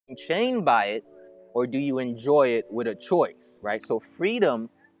chained by it, or do you enjoy it with a choice, right? So freedom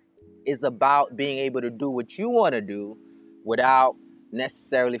is about being able to do what you want to do without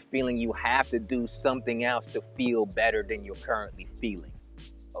necessarily feeling you have to do something else to feel better than you're currently feeling.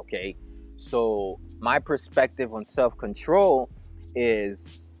 Okay, so my perspective on self-control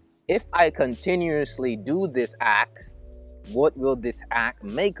is, if I continuously do this act, what will this act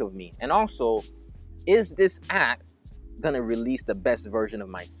make of me? And also, is this act gonna release the best version of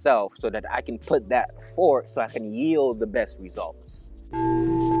myself so that I can put that forth so I can yield the best results?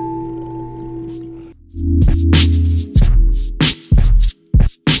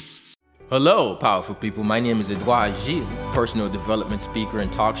 Hello, powerful people. My name is Edouard Gilles, personal development speaker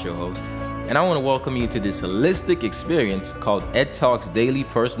and talk show host, and I want to welcome you to this holistic experience called Ed Talks Daily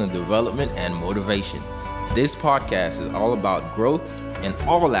Personal Development and Motivation. This podcast is all about growth in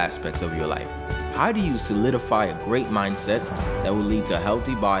all aspects of your life. How do you solidify a great mindset that will lead to a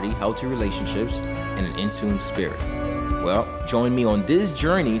healthy body, healthy relationships, and an in-tune spirit? Well, join me on this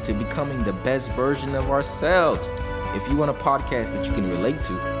journey to becoming the best version of ourselves. If you want a podcast that you can relate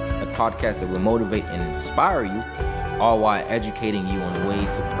to, a podcast that will motivate and inspire you, all while educating you on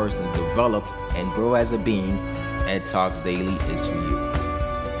ways to personally develop and grow as a being, Ed Talks Daily is for you.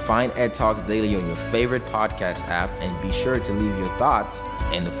 Find Ed Talks Daily on your favorite podcast app and be sure to leave your thoughts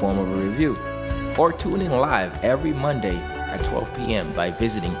in the form of a review. Or tune in live every Monday at 12 p.m. by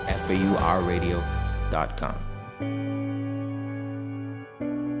visiting faurradio.com.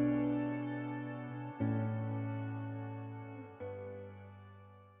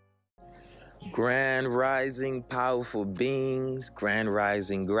 Grand rising, powerful beings, grand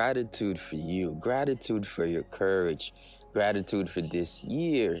rising, gratitude for you, gratitude for your courage, gratitude for this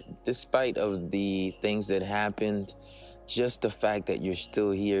year. Despite of the things that happened, just the fact that you're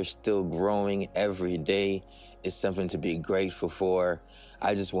still here, still growing every day is something to be grateful for.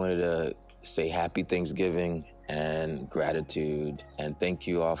 I just wanted to say happy Thanksgiving and gratitude, and thank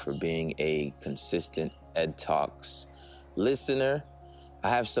you all for being a consistent Ed Talks listener. I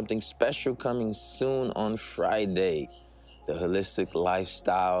have something special coming soon on Friday. The Holistic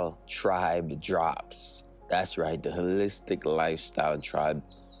Lifestyle Tribe drops. That's right, the Holistic Lifestyle Tribe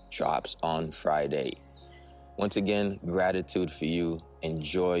drops on Friday. Once again, gratitude for you.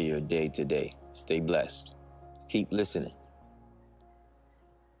 Enjoy your day today. Stay blessed. Keep listening.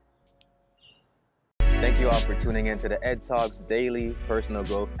 Thank you all for tuning in to the Ed Talks Daily Personal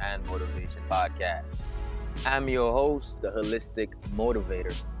Growth and Motivation Podcast. I'm your host, the Holistic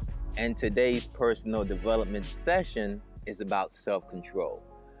Motivator, and today's personal development session is about self-control.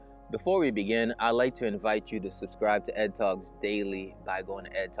 Before we begin, I'd like to invite you to subscribe to Ed Talks Daily by going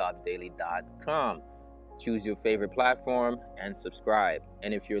to edtalksdaily.com. Choose your favorite platform and subscribe.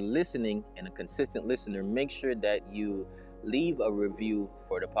 And if you're listening and a consistent listener, make sure that you leave a review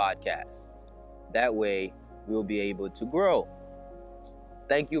for the podcast. That way, we'll be able to grow.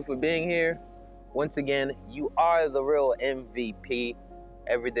 Thank you for being here. Once again, you are the real MVP.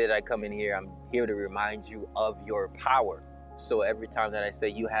 Every day that I come in here, I'm here to remind you of your power. So every time that I say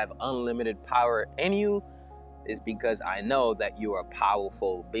you have unlimited power in you, is because I know that you are a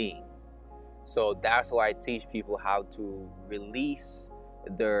powerful being. So that's why I teach people how to release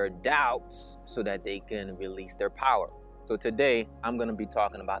their doubts so that they can release their power. So today, I'm going to be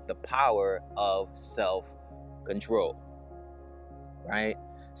talking about the power of self-control, right?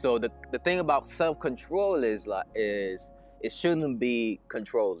 So the thing about self-control is it shouldn't be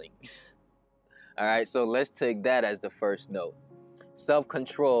controlling. All right, so let's take that as the first note.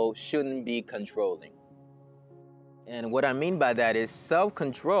 Self-control shouldn't be controlling. And what I mean by that is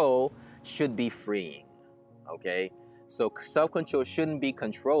self-control should be freeing, okay? So self-control shouldn't be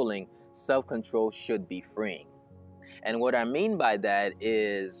controlling, self-control should be freeing. And what I mean by that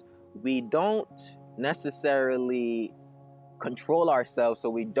is we don't necessarily control ourselves so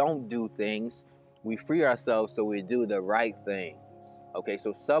we don't do things. We free ourselves so we do the right things. Okay,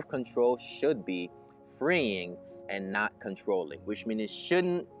 so self-control should be freeing and not controlling, which means it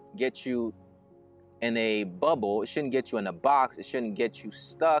shouldn't get you in a bubble. It shouldn't get you in a box. It shouldn't get you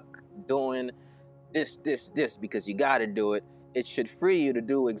stuck doing this because you got to do it. It should free you to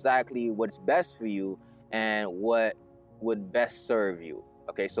do exactly what's best for you and what would best serve you.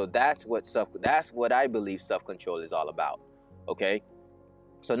 Okay, so that's what I believe self-control is all about. Okay,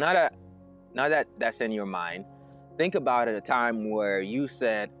 so now that that's in your mind, think about a time where you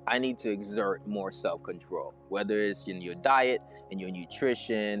said, I need to exert more self-control, whether it's in your diet, in your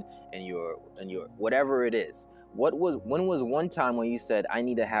nutrition, and your whatever it is. When was one time when you said, I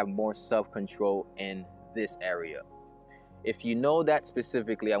need to have more self-control in this area? If you know that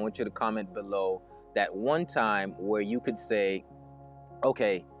specifically, I want you to comment below that one time where you could say,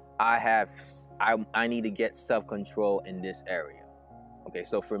 okay, I need to get self-control in this area. Okay,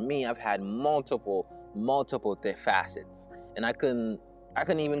 so for me, I've had multiple facets, and I couldn't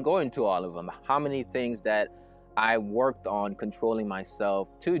even go into all of them. How many things that I worked on controlling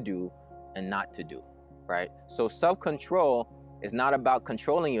myself to do and not to do, right? So self-control is not about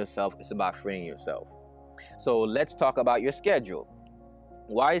controlling yourself, it's about freeing yourself. So let's talk about your schedule.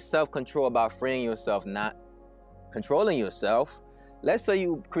 Why is self-control about freeing yourself, not controlling yourself? Let's say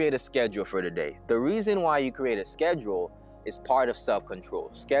you create a schedule for the day. The reason why you create a schedule is part of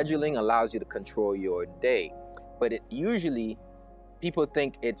self-control. Scheduling allows you to control your day, but usually people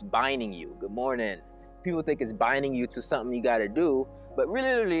think it's binding you. Good morning. People think it's binding you to something you got to do, but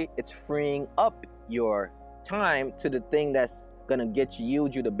really it's freeing up your time to the thing that's gonna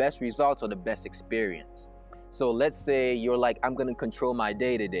yield you the best results or the best experience. So let's say you're like, I'm gonna control my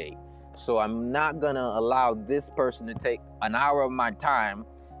day today. So I'm not gonna allow this person to take an hour of my time.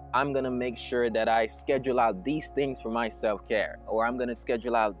 I'm gonna make sure that I schedule out these things for my self-care, or I'm gonna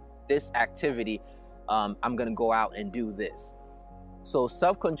schedule out this activity. I'm gonna go out and do this. So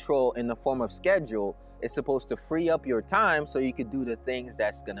self-control in the form of schedule is supposed to free up your time so you can do the things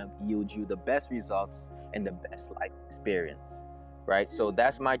that's gonna yield you the best results and the best life experience, right? So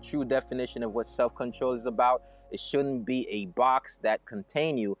that's my true definition of what self-control is about. It shouldn't be a box that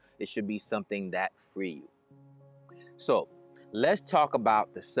contain you. It should be something that free you. So let's talk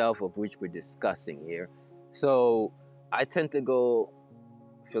about the self of which we're discussing here. So I tend to go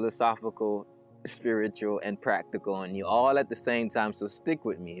philosophical, spiritual, and practical on you all at the same time, so stick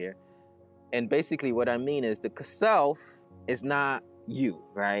with me here. And basically what I mean is the self is not you,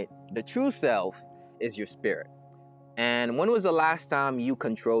 right? The true self is your spirit. And when was the last time you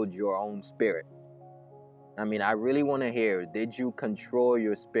controlled your own spirit? I mean, I really want to hear, did you control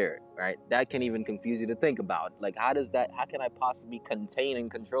your spirit, right? That can even confuse you to think about. Like, how can I possibly contain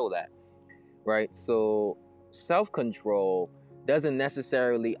and control that, right? So self-control doesn't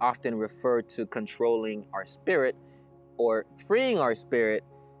necessarily often refer to controlling our spirit or freeing our spirit.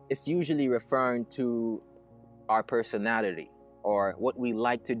 It's usually referring to our personality, or what we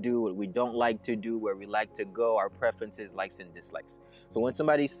like to do, what we don't like to do, where we like to go, our preferences, likes and dislikes. So when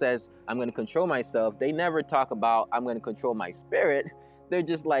somebody says, I'm going to control myself, they never talk about, I'm going to control my spirit. They're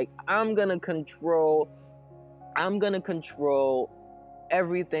just like, I'm going to control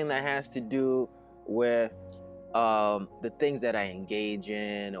everything that has to do with the things that I engage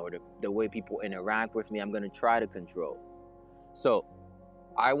in, or the way people interact with me. I'm going to try to control. So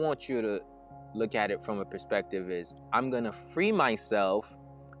I want you to look at it from a perspective is, I'm going to free myself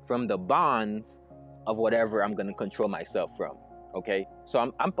from the bonds of whatever I'm going to control myself from. Okay,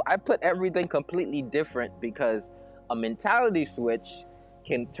 so I put everything completely different because a mentality switch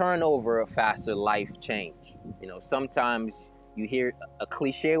can turn over a faster life change. You know, sometimes you hear a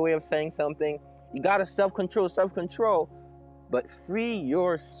cliche way of saying something. You got to self-control, but free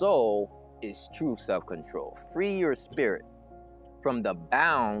your soul is true self-control. Free your spirit from the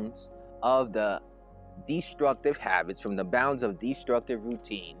bounds of the destructive habits, from the bounds of destructive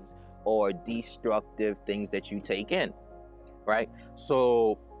routines or destructive things that you take in, right?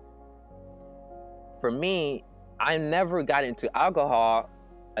 So for me, I never got into alcohol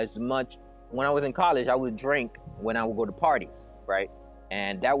as much. When I was in college, I would drink when I would go to parties, right?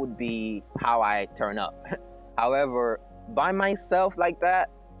 And that would be how I turn up. However, by myself like that,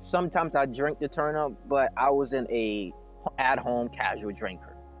 sometimes I drink to turn up, but I wasn't a at-home casual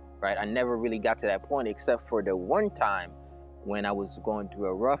drinker, right? I never really got to that point, except for the one time when I was going through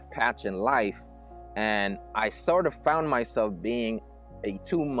a rough patch in life, and I sort of found myself being a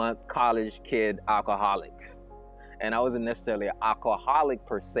 2-month college kid alcoholic. And I wasn't necessarily an alcoholic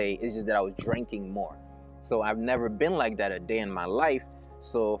per se, it's just that I was drinking more. So I've never been like that a day in my life.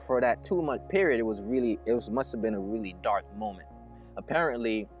 So for that 2-month period, it must have been a really dark moment.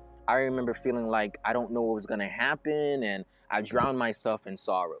 Apparently, I remember feeling like I don't know what was gonna happen, and I drowned myself in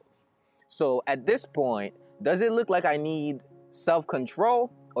sorrows. So at this point, does it look like I need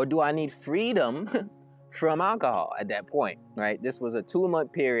self-control, or do I need freedom from alcohol at that point, right? This was a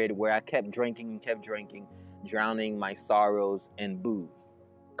 2-month period where I kept drinking, drowning my sorrows in booze.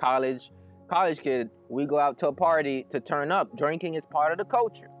 College kid, we go out to a party to turn up. Drinking is part of the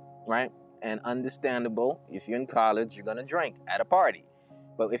culture, right? And understandable, if you're in college, you're gonna drink at a party.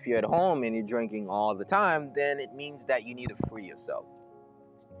 But if you're at home and you're drinking all the time, then it means that you need to free yourself.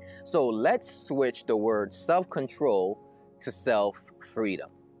 So let's switch the word self-control to self-freedom,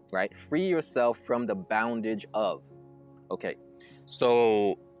 right? Free yourself from the bondage of. Okay,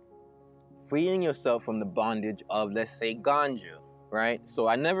 so freeing yourself from the bondage of, let's say, ganja, right? So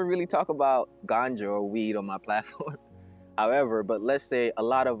I never really talk about ganja or weed on my platform. However, but let's say a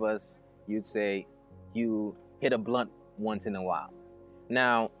lot of us, you'd say you hit a blunt once in a while.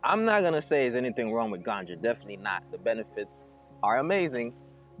 Now, I'm not going to say there's anything wrong with ganja. Definitely not. The benefits are amazing.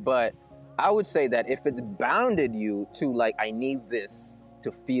 But I would say that if it's bounded you to like, I need this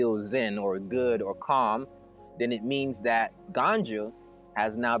to feel zen or good or calm, then it means that ganja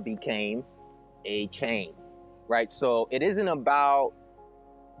has now become a chain, right? So it isn't about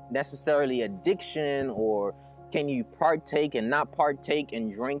necessarily addiction or can you partake and not partake in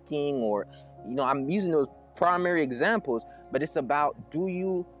drinking, or, I'm using those primary examples, but it's about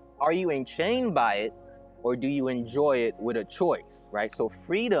are you enchained by it or do you enjoy it with a choice, right? So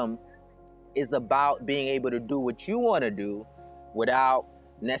freedom is about being able to do what you want to do without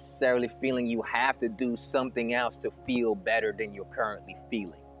necessarily feeling you have to do something else to feel better than you're currently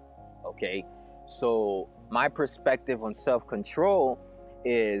feeling, okay? So my perspective on self-control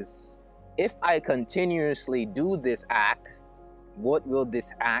is, if I continuously do this act, what will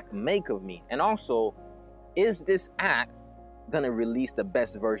this act make of me? And also, is this act going to release the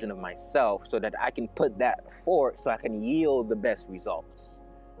best version of myself so that I can put that forward so I can yield the best results?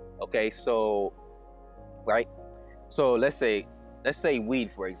 Okay, so, right? So let's say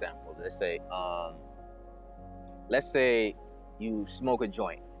weed, for example. Let's say you smoke a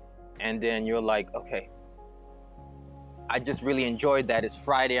joint and then you're like, okay, I just really enjoyed that. It's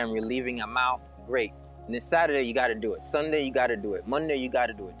Friday, I'm relieving, I'm out, great. And then Saturday, you got to do it. Sunday, you got to do it. Monday, you got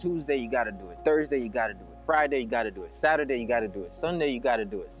to do it. Tuesday, you got to do it. Thursday, you got to do it. Friday, you got to do it. Saturday, you got to do it. Sunday, you got to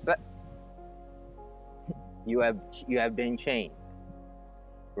do it. You have been chained,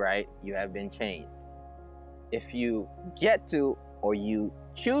 right? You have been chained. If you get to or you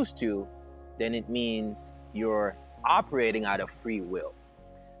choose to, then it means you're operating out of free will.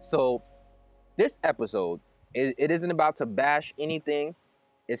 So this episode, it isn't about to bash anything.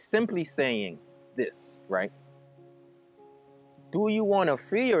 It's simply saying this, right? Do you want to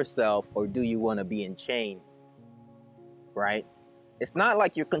free yourself or do you want to be enchained, right? It's not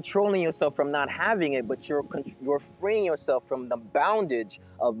like you're controlling yourself from not having it, but you're freeing yourself from the bondage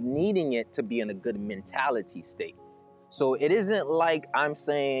of needing it to be in a good mentality state. So it isn't like I'm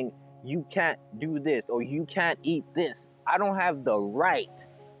saying you can't do this or you can't eat this. I don't have the right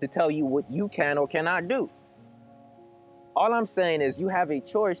to tell you what you can or cannot do. All I'm saying is you have a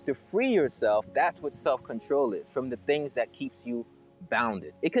choice to free yourself. That's what self-control is, from the things that keeps you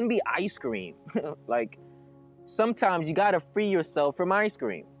bounded. It can be ice cream. Like, sometimes you got to free yourself from ice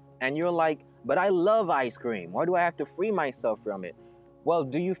cream. And you're like, but I love ice cream. Why do I have to free myself from it? Well,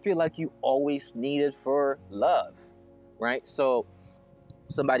 do you feel like you always need it for love, right? So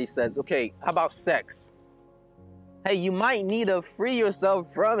somebody says, okay, how about sex? Hey, you might need to free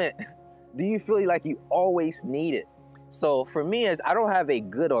yourself from it. Do you feel like you always need it? So for me, I don't have a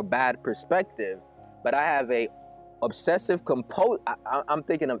good or bad perspective, but I have a obsessive I'm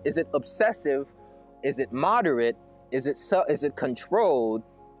thinking of, is it obsessive? Is it moderate? Is it controlled?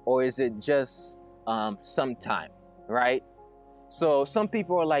 Or is it just sometime, right? So some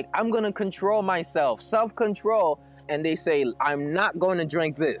people are like, I'm going to control myself, self-control. And they say, I'm not going to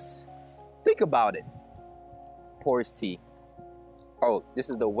drink this. Think about it. Forest tea. Oh, this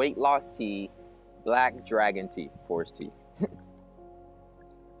is the weight loss tea. Black Dragon tea, Forest tea.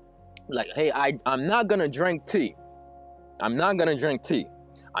 Like, hey, I'm not gonna drink tea. I'm not gonna drink tea.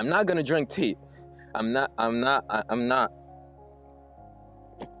 I'm not gonna drink tea. I'm not.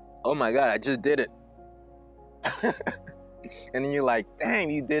 Oh my God, I just did it. And then you're like,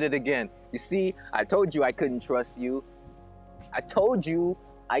 damn, you did it again. You see, I told you I couldn't trust you. I told you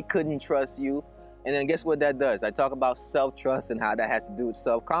I couldn't trust you. And then guess what that does? I talk about self-trust and how that has to do with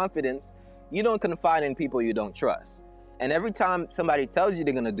self-confidence. You don't confide in people you don't trust. And every time somebody tells you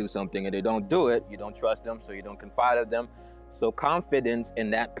they're going to do something and they don't do it, you don't trust them, so you don't confide in them. So confidence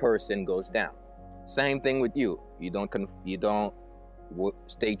in that person goes down. Same thing with you. You don't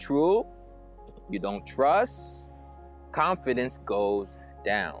stay true. You don't trust. Confidence goes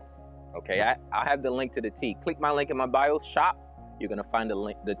down. Okay, I have the link to the tea. Click my link in my bio, shop. You're going to find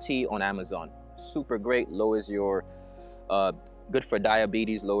the tea on Amazon. Super great, lowers your, good for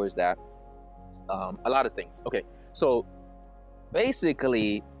diabetes, lowers that. A lot of things. Okay, so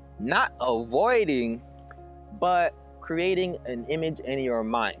basically not avoiding, but creating an image in your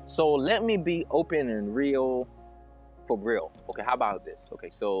mind. So let me be open and real for real. Okay, how about this? Okay,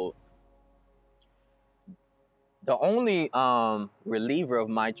 so the only reliever of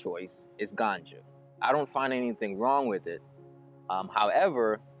my choice is ganja. I don't find anything wrong with it.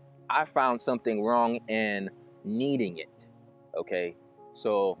 However, I found something wrong in needing it. Okay,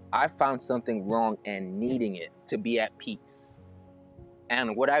 so I found something wrong in needing it to be at peace.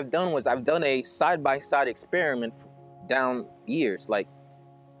 And what I've done was I've done a side-by-side experiment down years. Like,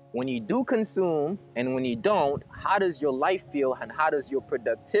 when you do consume and when you don't, how does your life feel and how does your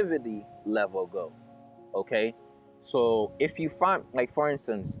productivity level go? Okay, so if you find, like, for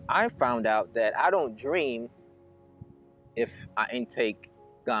instance, I found out that I don't dream if I intake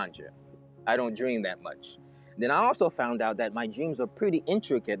ganja. I don't dream that much. Then I also found out that my dreams are pretty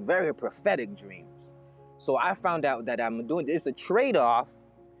intricate, very prophetic dreams. So I found out that I'm doing, it's a trade-off.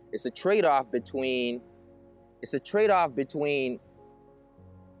 It's a trade-off between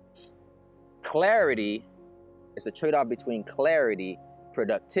clarity. It's a trade-off between clarity,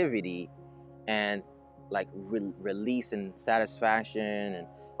 productivity, and like release and satisfaction and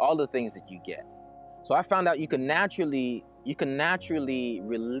all the things that you get. So I found out you can naturally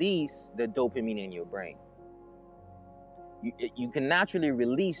release the dopamine in your brain. You can naturally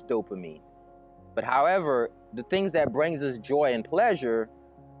release dopamine. But however, the things that brings us joy and pleasure,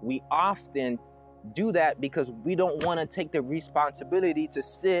 we often do that because we don't want to take the responsibility to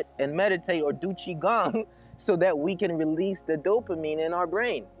sit and meditate or do qigong so that we can release the dopamine in our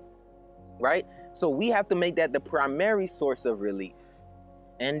brain, right? So we have to make that the primary source of relief.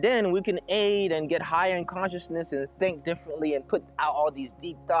 And then we can aid and get higher in consciousness and think differently and put out all these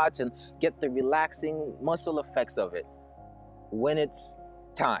deep thoughts and get the relaxing muscle effects of it when it's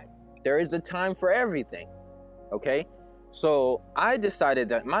time. There is a time for everything, okay? So I decided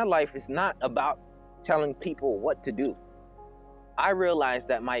that my life is not about telling people what to do. I realized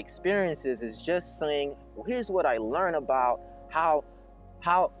that my experiences is just saying, well, here's what I learned about how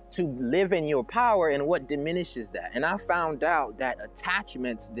to live in your power and what diminishes that. And I found out that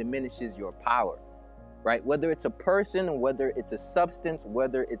attachments diminishes your power, right? Whether it's a person, whether it's a substance,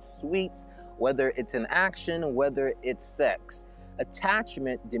 whether it's sweets, whether it's an action, whether it's sex,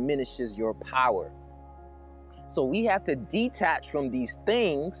 attachment diminishes your power. So we have to detach from these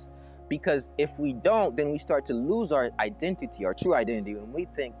things, because if we don't, then we start to lose our identity, our true identity, and we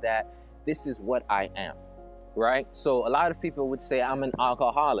think that this is what I am, right? So a lot of people would say I'm an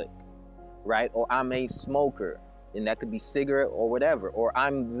alcoholic, right? Or I'm a smoker, and that could be cigarette or whatever, or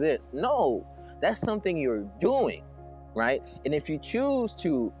I'm this. No, that's something you're doing, right? And if you choose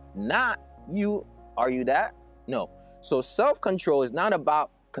to not, are you that? No. So self-control is not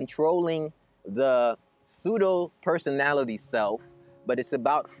about controlling the pseudo personality self, but it's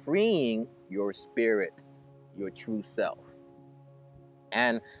about freeing your spirit, your true self.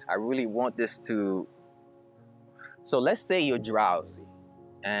 And I really want this to, so let's say you're drowsy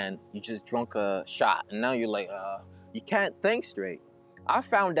and you just drunk a shot and now you're like, you can't think straight. I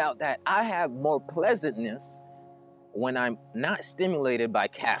found out that I have more pleasantness when I'm not stimulated by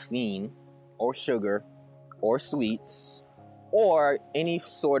caffeine or sugar or sweets or any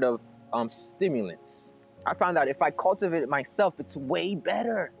sort of stimulants. I found out if I cultivate it myself, it's way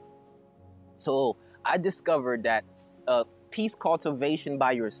better. So I discovered that peace cultivation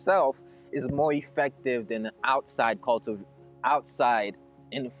by yourself is more effective than outside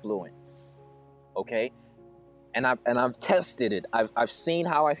influence. Okay, and I've tested it. I've seen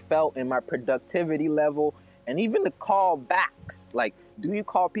how I felt in my productivity level, and even the call backs. Like, do you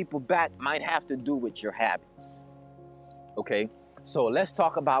call people back? Might have to do with your habits. Okay, so let's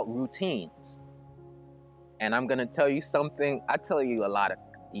talk about routines. And I'm gonna tell you something. I tell you a lot of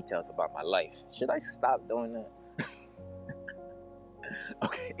details about my life. Should I stop doing that?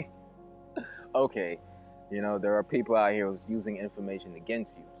 Okay. You know, there are people out here who's using information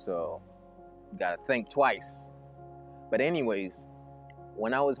against you, so you gotta think twice. But anyways,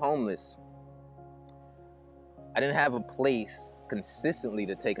 when I was homeless, I didn't have a place consistently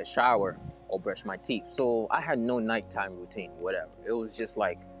to take a shower or brush my teeth. So I had no nighttime routine, whatever. It was just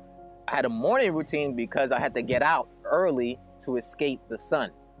like, I had a morning routine because I had to get out early to escape the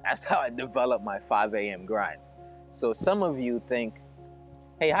sun. That's how I developed my 5 a.m. grind. So some of you think,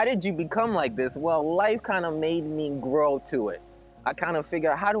 hey, how did you become like this? Well, life kind of made me grow to it. I kind of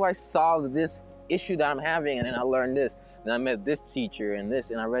figured out, how do I solve this issue that I'm having? And then I learned this. And I met this teacher and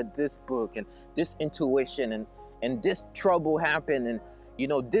this, and I read this book and this intuition and this trouble happened and, you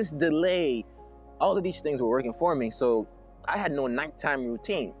know, this delay. All of these things were working for me. So I had no nighttime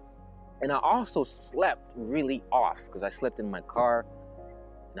routine. And I also slept really off because I slept in my car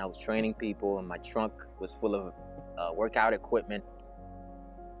and I was training people and my trunk was full of workout equipment.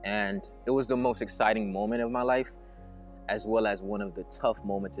 And it was the most exciting moment of my life, as well as one of the tough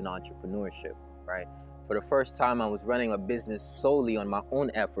moments in entrepreneurship, right? For the first time, I was running a business solely on my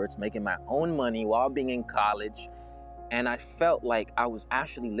own efforts, making my own money while being in college. And I felt like I was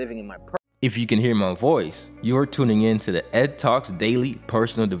actually living in my purpose. If you can hear my voice, you're tuning in to the Ed Talks Daily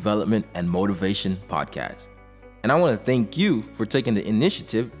Personal Development and Motivation Podcast. And I want to thank you for taking the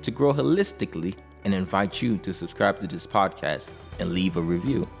initiative to grow holistically and invite you to subscribe to this podcast and leave a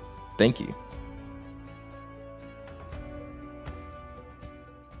review. Thank you.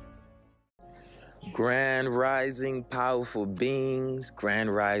 Grand rising, powerful beings.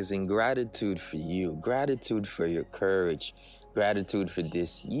 Grand rising, gratitude for you. Gratitude for your courage. Gratitude for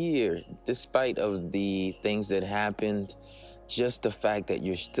this year. Despite of the things that happened, just the fact that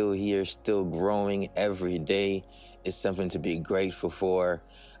you're still here, still growing every day is something to be grateful for.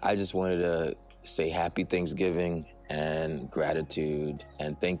 I just wanted to say happy Thanksgiving and gratitude,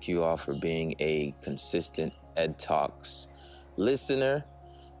 and thank you all for being a consistent Ed Talks listener.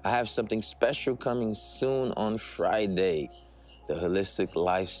 I have something special coming soon on Friday. The Holistic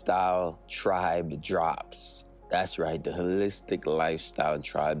Lifestyle Tribe drops. That's right, the Holistic Lifestyle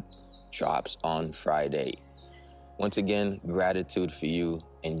Tribe drops on Friday. Once again, gratitude for you.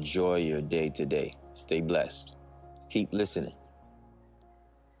 Enjoy your day today. Stay blessed. Keep listening.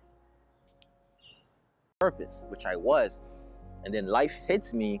 Purpose, which I was, and then life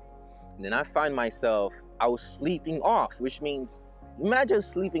hits me, and then I find myself, I was sleeping off, which means imagine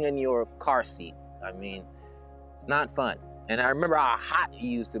sleeping in your car seat. I mean, it's not fun. And I remember how hot it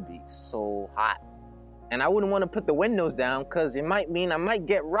used to be, so hot. And I wouldn't want to put the windows down because it might mean I might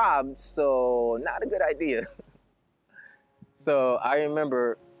get robbed, so not a good idea. So I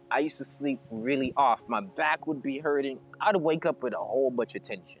remember I used to sleep really off. My back would be hurting. I'd wake up with a whole bunch of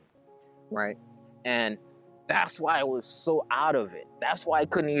tension, right? And that's why I was so out of it. That's why I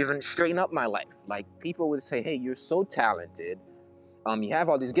couldn't even straighten up my life. Like, people would say, hey, you're so talented. You have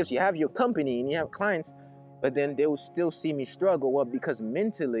all these gifts, you have your company and you have clients, but then they would still see me struggle. Well, because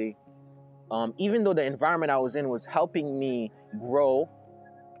mentally, even though the environment I was in was helping me grow,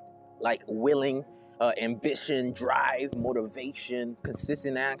 like willing, ambition, drive, motivation,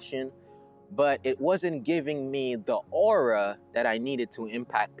 consistent action, but it wasn't giving me the aura that I needed to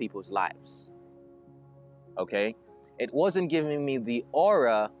impact people's lives. Okay? It wasn't giving me the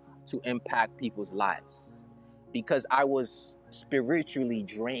aura to impact people's lives because I was spiritually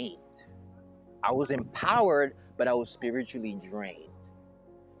drained. I was empowered, but I was spiritually drained.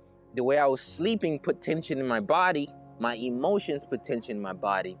 The way I was sleeping put tension in my body. My emotions put tension in my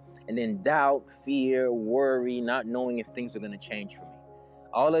body. And then doubt, fear, worry, not knowing if things are going to change for me.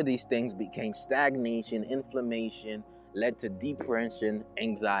 All of these things became stagnation, inflammation, led to depression,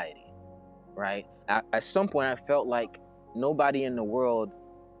 anxiety, right? At some point, I felt like nobody in the world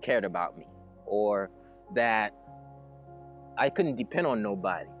cared about me, or that I couldn't depend on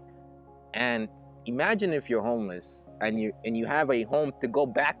nobody. And imagine if you're homeless and you have a home to go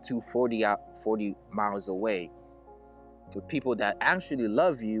back to 40 miles away with people that actually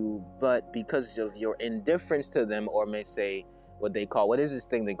love you, but because of your indifference to them, or may say what is this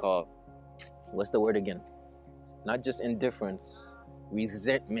thing they call, what's the word again? Not just indifference,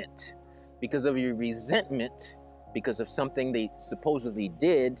 resentment. Because of your resentment, because of something they supposedly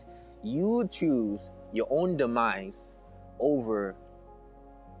did, you choose your own demise over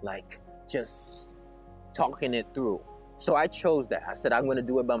like just talking it through. So I chose that. I said, I'm going to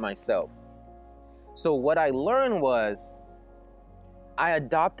do it by myself. So what I learned was I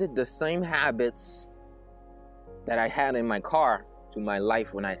adopted the same habits that I had in my car to my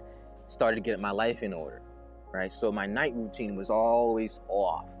life when I started getting my life in order, right? So my night routine was always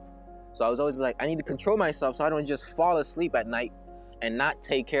off. So I was always like, I need to control myself so I don't just fall asleep at night and not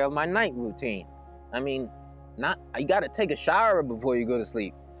take care of my night routine. I mean, you got to take a shower before you go to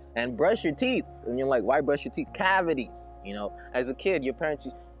sleep and brush your teeth. And you're like, why brush your teeth? Cavities. You know, as a kid, your parents,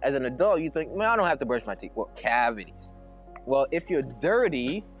 as an adult, you think, man, I don't have to brush my teeth. Well, cavities. Well, if you're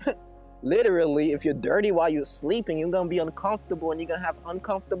dirty, literally, if you're dirty while you're sleeping, you're going to be uncomfortable and you're going to have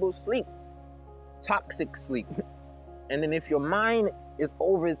uncomfortable sleep, toxic sleep. And then if your mind is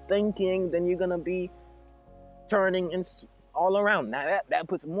overthinking, then you're going to be turning all around. Now, that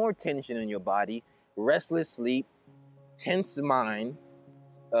puts more tension in your body, restless sleep, tense mind,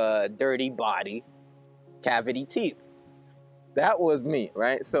 dirty body, cavity teeth. That was me,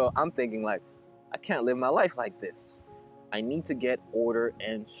 right? So I'm thinking like, I can't live my life like this. I need to get order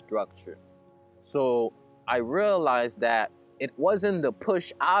and structure. So I realized that it wasn't the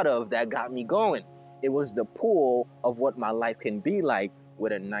push out of that got me going. It was the pull of what my life can be like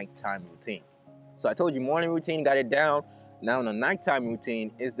with a nighttime routine. So I told you morning routine, got it down. Now the nighttime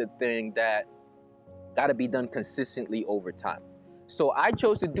routine is the thing that got to be done consistently over time. So I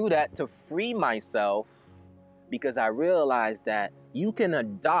chose to do that to free myself because I realized that you can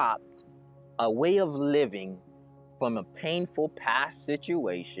adopt a way of living from a painful past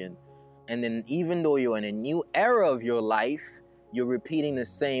situation, and then even though you're in a new era of your life, you're repeating the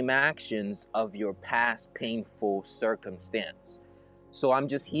same actions of your past painful circumstance. So I'm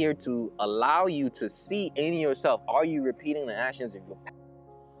just here to allow you to see in yourself, are you repeating the actions of your past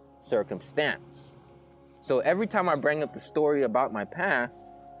circumstance? So every time I bring up the story about my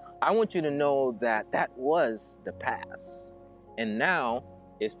past, I want you to know that that was the past. And now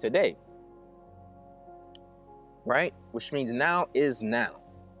is today. Right? Which means now is now.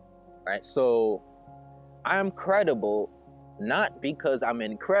 Right? So I'm credible not because I'm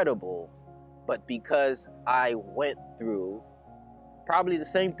incredible, but because I went through probably the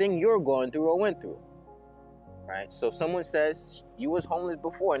same thing you're going through or went through. Right? So someone says you was homeless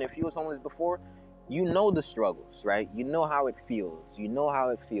before, and if you was homeless before, you know the struggles, right? You know how it feels. You know how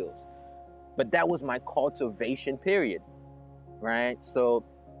it feels. But that was my cultivation period, right? So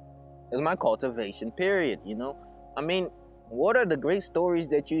it was my cultivation period, you know? I mean, what are the great stories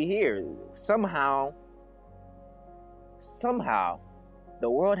that you hear? Somehow, the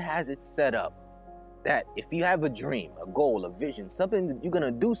world has it set up that if you have a dream, a goal, a vision, something that you're going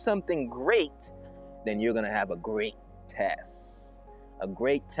to do something great, then you're going to have a great test. A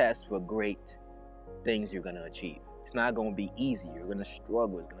great test for great things you're going to achieve. It's not going to be easy. You're going to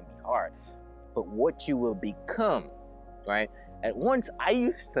struggle. It's going to be hard. But what you will become, right? At once, I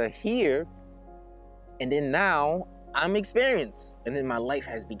used to hear, and then now I'm experienced. And then my life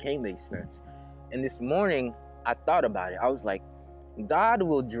has become the experience. And this morning, I thought about it. I was like, God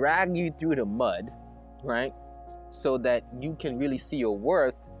will drag you through the mud, right? So that you can really see your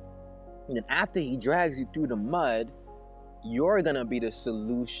worth. And then after he drags you through the mud, you're going to be the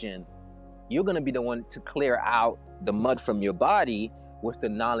solution. You're going to be the one to clear out the mud from your body with the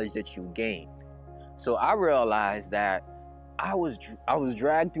knowledge that you gained. So I realized that I was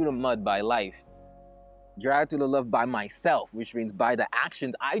dragged through the mud by life, dragged through the love by myself, which means by the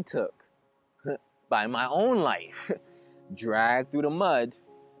actions I took, by my own life, dragged through the mud.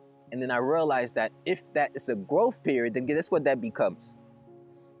 And then I realized that if that is a growth period, then guess what that becomes?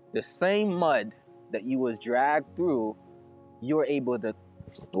 The same mud that you was dragged through, you're able to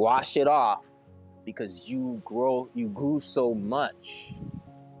wash it off because you grew so much.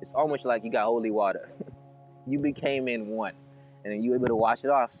 It's almost like you got holy water. You became in one, and then you were able to wash it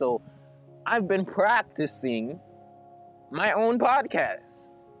off. So I've been practicing my own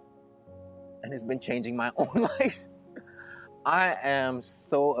podcast, and it's been changing my own life. I am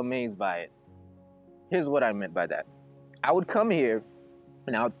so amazed by it. Here's what I meant by that. I would come here,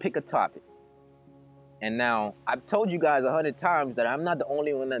 and I would pick a topic. And now, I've told you guys 100 times that I'm not the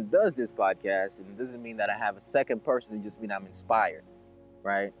only one that does this podcast, and it doesn't mean that I have a second person. It just means I'm inspired,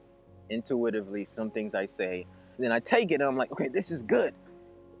 right? Intuitively, some things I say, and then I take it, and I'm like, okay, this is good.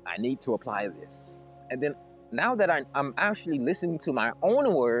 I need to apply this. And then, now that I'm actually listening to my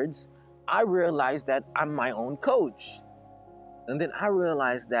own words, I realize that I'm my own coach. And then I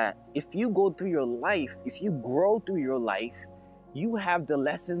realize that if you go through your life, if you grow through your life, you have the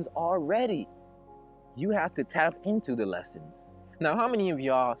lessons already. You have to tap into the lessons. Now, how many of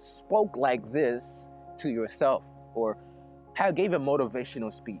y'all spoke like this to yourself or gave a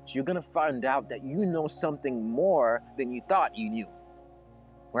motivational speech? You're going to find out that you know something more than you thought you knew,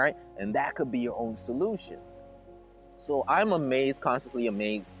 right? And that could be your own solution. So I'm amazed, constantly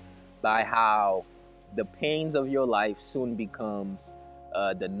amazed by how the pains of your life soon becomes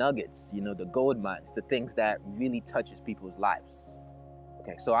the nuggets, the gold mines, the things that really touches people's lives.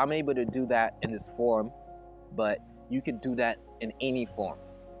 Okay, so I'm able to do that in this form, but you can do that in any form.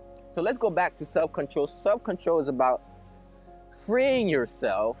 So let's go back to self-control. Self-control is about freeing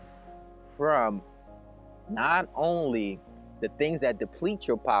yourself from not only the things that deplete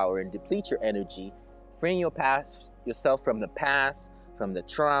your power and deplete your energy, freeing yourself from the past, from the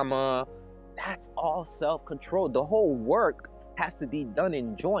trauma. That's all self-control. The whole work has to be done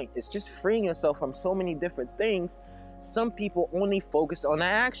in joint. It's just freeing yourself from so many different things. Some people only focus on the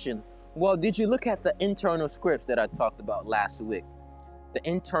action. Well, did you look at the internal scripts that I talked about last week? The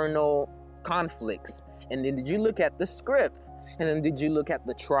internal conflicts. And then did you look at the script? And then did you look at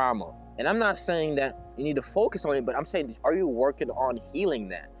the trauma? And I'm not saying that you need to focus on it, but I'm saying, are you working on healing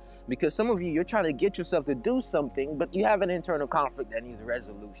that? Because some of you, you're trying to get yourself to do something, but you have an internal conflict that needs a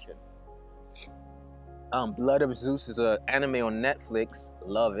resolution. Blood of Zeus is an anime on Netflix.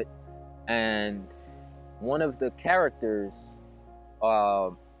 Love it. And one of the characters,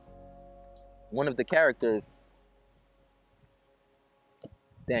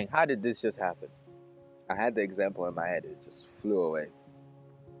 dang, how did this just happen? I had the example in my head, it just flew away.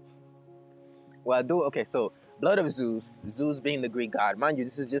 So Blood of Zeus, Zeus being the Greek god. Mind you,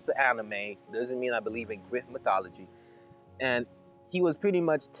 this is just an anime, doesn't mean I believe in Greek mythology. And he was pretty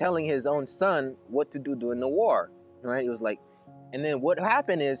much telling his own son what to do during the war, right? It was like, and then what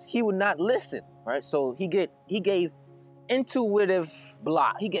happened is he would not listen, right? So he gave intuitive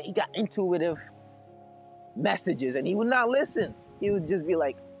block. He got intuitive messages, and he would not listen. He would just be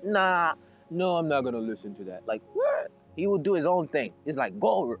like, nah, no, I'm not gonna listen to that. Like, what? He would do his own thing. He's like,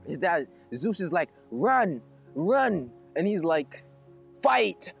 go. His dad, Zeus is like, run. And he's like,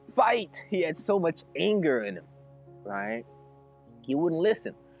 fight. He had so much anger in him, right? He wouldn't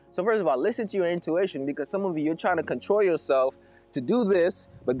listen. So first of all, listen to your intuition, because some of you, you're trying to control yourself to do this,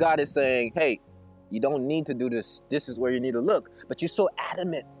 but God is saying, hey, you don't need to do this. This is where you need to look. But you're so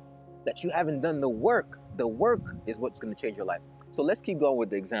adamant that you haven't done the work. The work is what's going to change your life. So let's keep going with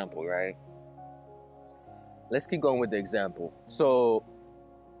the example, right? Let's keep going with the example. So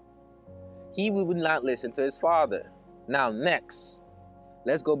he would not listen to his father. Now, next,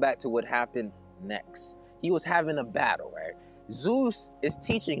 let's go back to what happened next. He was having a battle, right? Zeus is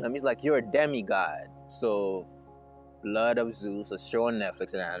teaching him. He's like, you're a demigod. So Blood of Zeus, a show on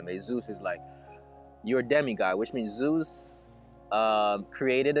Netflix, an anime. Zeus is like, you're a demigod, which means Zeus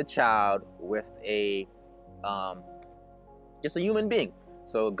created a child with a just a human being.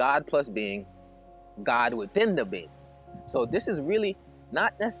 So God plus being, God within the being. So this is really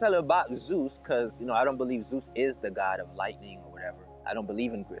not necessarily about Zeus, because I don't believe Zeus is the god of lightning or whatever. I don't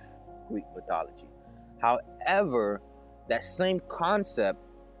believe in Greek mythology. However, that same concept,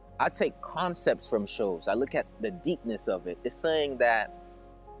 I take concepts from shows. I look at the deepness of it. It's saying that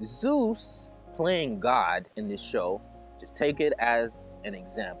Zeus playing God in this show, just take it as an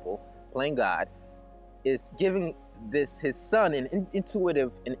example, playing God, is giving his son an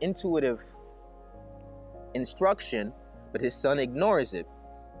intuitive instruction, but his son ignores it.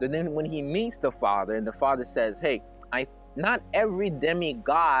 But then when he meets the father, and the father says, hey, not every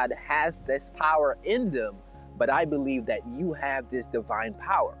demigod has this power in them, but I believe that you have this divine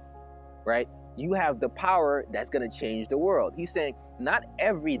power, right? You have the power that's going to change the world. He's saying not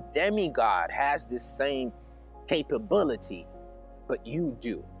every demigod has this same capability, but you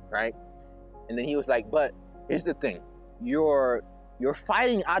do, right? And then he was like, but here's the thing. You're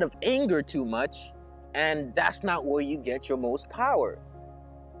fighting out of anger too much, and that's not where you get your most power.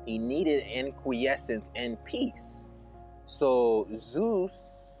 He needed acquiescence and peace. So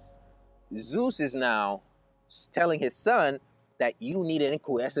Zeus is now telling his son that you need an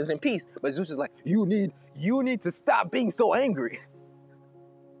acquiescence and peace. But Zeus is like, you need to stop being so angry.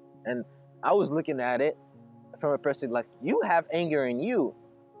 And I was looking at it from a person like, you have anger in you.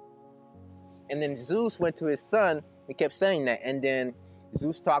 And then Zeus went to his son. He kept saying that. And then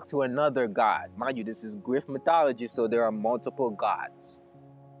Zeus talked to another god. Mind you, this is Greek mythology, so there are multiple gods.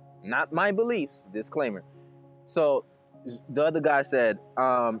 Not my beliefs, disclaimer. So the other guy said,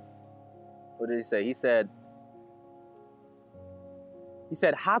 what did he say? He said,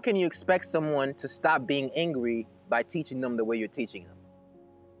 how can you expect someone to stop being angry by teaching them the way you're teaching them?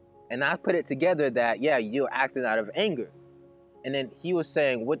 And I put it together that, yeah, you're acting out of anger. And then he was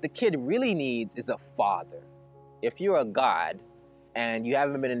saying what the kid really needs is a father. If you're a god and you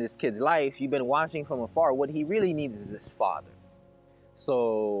haven't been in this kid's life, you've been watching from afar, what he really needs is his father.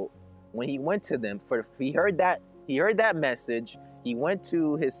 So when he went to them, he heard that message, he went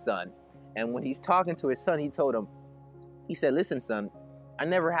to his son. And when he's talking to his son, he told him, he said, listen, son, I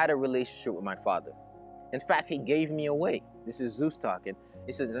never had a relationship with my father. In fact, he gave me away. This is Zeus talking.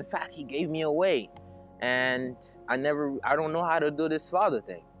 He says, in fact, he gave me away. And I don't know how to do this father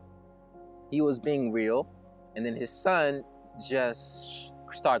thing. He was being real. And then his son just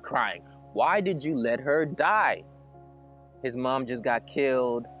started crying. Why did you let her die? His mom just got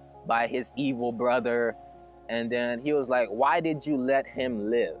killed by his evil brother. And then he was like, why did you let him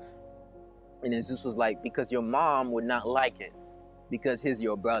live? And then Zeus was like, because your mom would not like it, because he's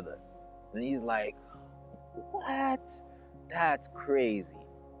your brother. And he's like, what? That's crazy.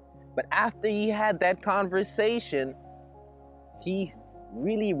 But after he had that conversation, he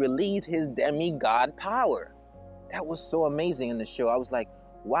really relieved his demigod power. That was so amazing in the show. I was like,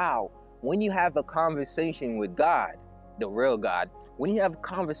 wow, when you have a conversation with God, the real God, when you have a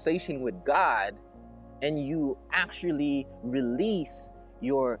conversation with God and you actually release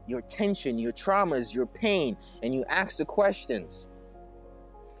your tension, your traumas, your pain, and you ask the questions.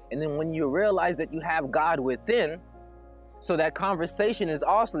 And then when you realize that you have God within, so that conversation is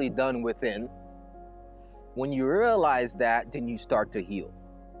also done within, when you realize that, then you start to heal.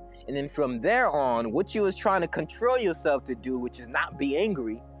 And then from there on, what you was trying to control yourself to do, which is not be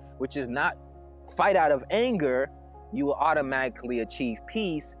angry, which is not fight out of anger, you will automatically achieve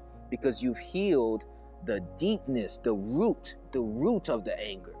peace because you've healed the deepness, the root of the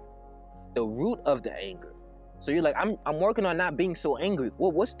anger, So you're like, I'm working on not being so angry.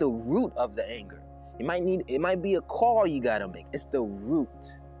 Well, what's the root of the anger? It might be a call you gotta make. It's the root.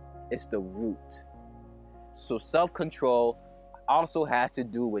 So self-control also has to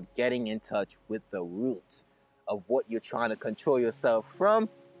do with getting in touch with the root of what you're trying to control yourself from,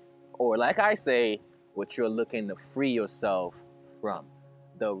 or like I say, what you're looking to free yourself from.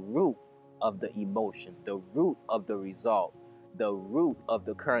 The root of the emotion, the root of the result, the root of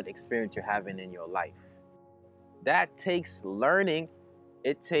the current experience you're having in your life. That takes learning.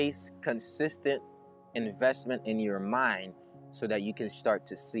 It takes consistent investment in your mind so that you can start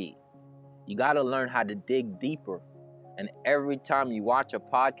to see. You got to learn how to dig deeper. And every time you watch a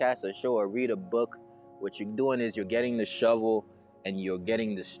podcast, a show, or read a book, what you're doing is you're getting the shovel and you're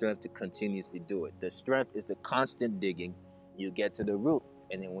getting the strength to continuously do it. The strength is the constant digging. You get to the root.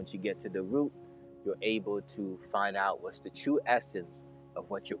 And then once you get to the root, you're able to find out what's the true essence of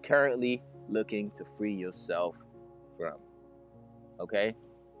what you're currently looking to free yourself from. Okay?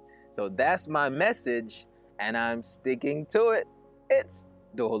 So that's my message, and I'm sticking to it. It's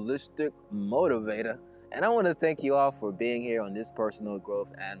the Holistic Motivator. And I want to thank you all for being here on this personal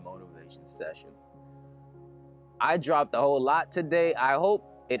growth and motivation session. I dropped a whole lot today. I hope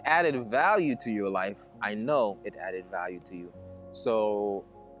it added value to your life. I know it added value to you. So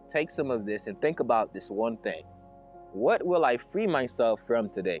take some of this and think about this one thing. What will I free myself from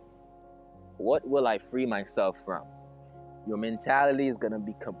today? What will I free myself from? Your mentality is going to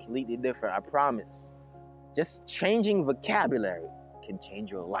be completely different, I promise. Just changing vocabulary can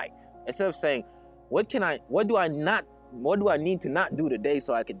change your life. Instead of saying, what do I need to not do today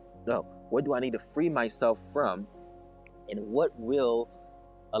so I can, no, what do I need to free myself from? And what will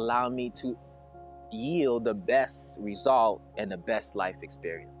allow me to yield the best result and the best life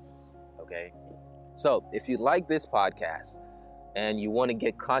experience? Okay? So if you like this podcast and you want to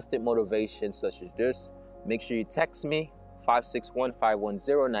get constant motivation such as this, make sure you text me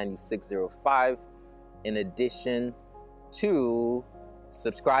 561-510-9605 in addition to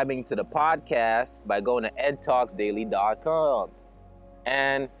subscribing to the podcast by going to edtalksdaily.com.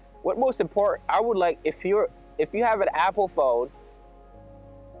 And what most important, I would like, if you have an Apple phone,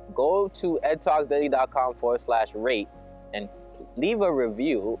 go to edtalksdaily.com/rate and leave a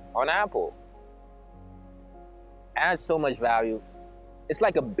review on Apple. Adds so much value. It's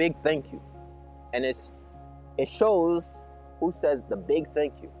like a big thank you. And it shows who says the big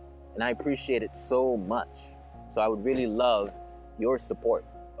thank you. And I appreciate it so much. So I would really love your support,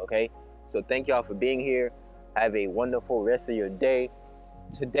 okay? So thank y'all for being here. Have a wonderful rest of your day.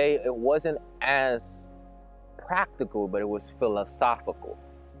 Today, it wasn't as practical, but it was philosophical,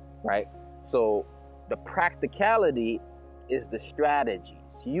 right? So the practicality is the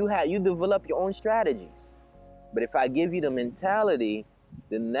strategies. You develop your own strategies. But if I give you the mentality,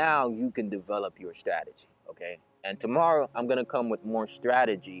 then now you can develop your strategy, okay? And tomorrow, I'm gonna come with more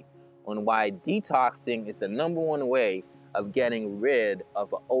strategy on why detoxing is the #1 way of getting rid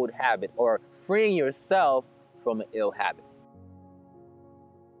of an old habit or freeing yourself from an ill habit.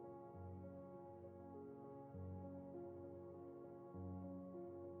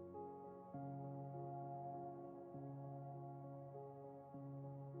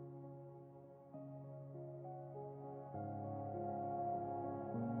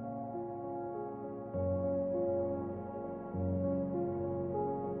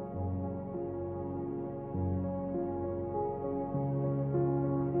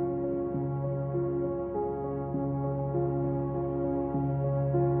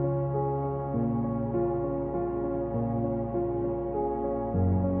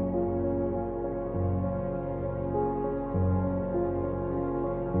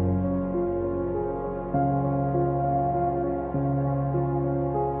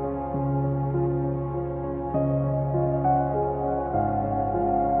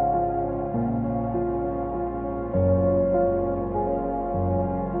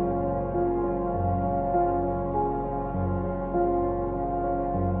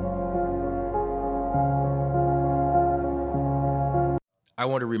 I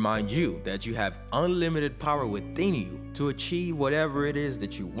want to remind you that you have unlimited power within you to achieve whatever it is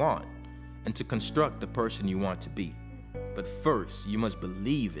that you want and to construct the person you want to be. But first, you must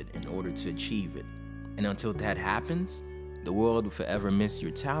believe it in order to achieve it. And until that happens, the world will forever miss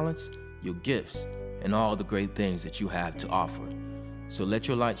your talents, your gifts, and all the great things that you have to offer. So let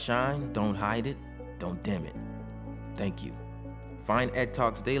your light shine, don't hide it, don't dim it. Thank you. Find Ed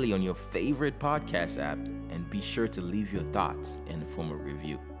Talks Daily on your favorite podcast app and be sure to leave your thoughts in the form of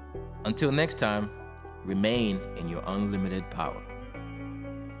review. Until next time, remain in your unlimited power.